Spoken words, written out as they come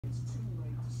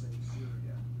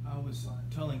was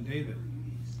telling David,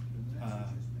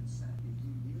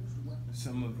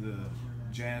 some of the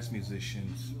jazz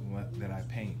musicians that I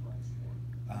paint,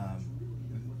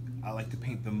 I like to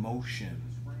paint the motion,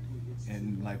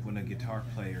 and like when a guitar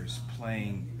player is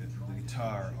playing the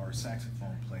guitar or a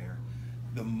saxophone player,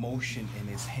 the motion in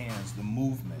his hands, the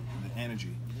movement, the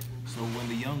energy. So when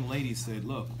the young lady said,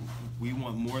 look, we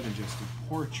want more than just a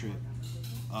portrait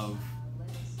of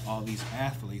all these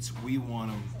athletes, we want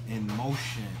them in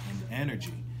motion and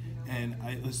energy. And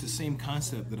it was the same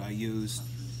concept that I used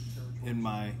in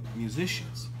my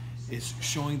musicians. It's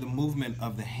showing the movement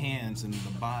of the hands and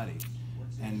the body.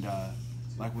 And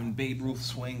like when Babe Ruth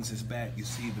swings his bat, you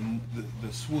see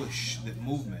the swoosh, that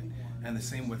movement. And the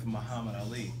same with Muhammad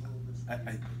Ali.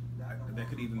 That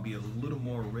could even be a little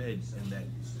more red in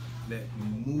that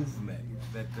movement.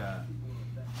 That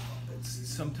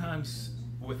sometimes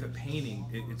with a painting,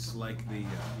 it's like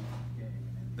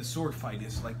the sword fight.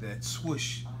 It's like that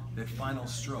swoosh, that final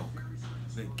stroke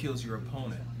that kills your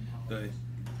opponent.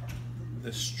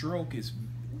 The stroke is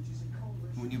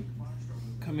when you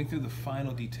coming through the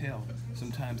final detail.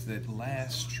 Sometimes that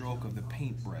last stroke of the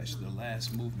paintbrush, the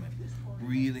last movement,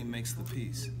 really makes the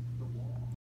piece.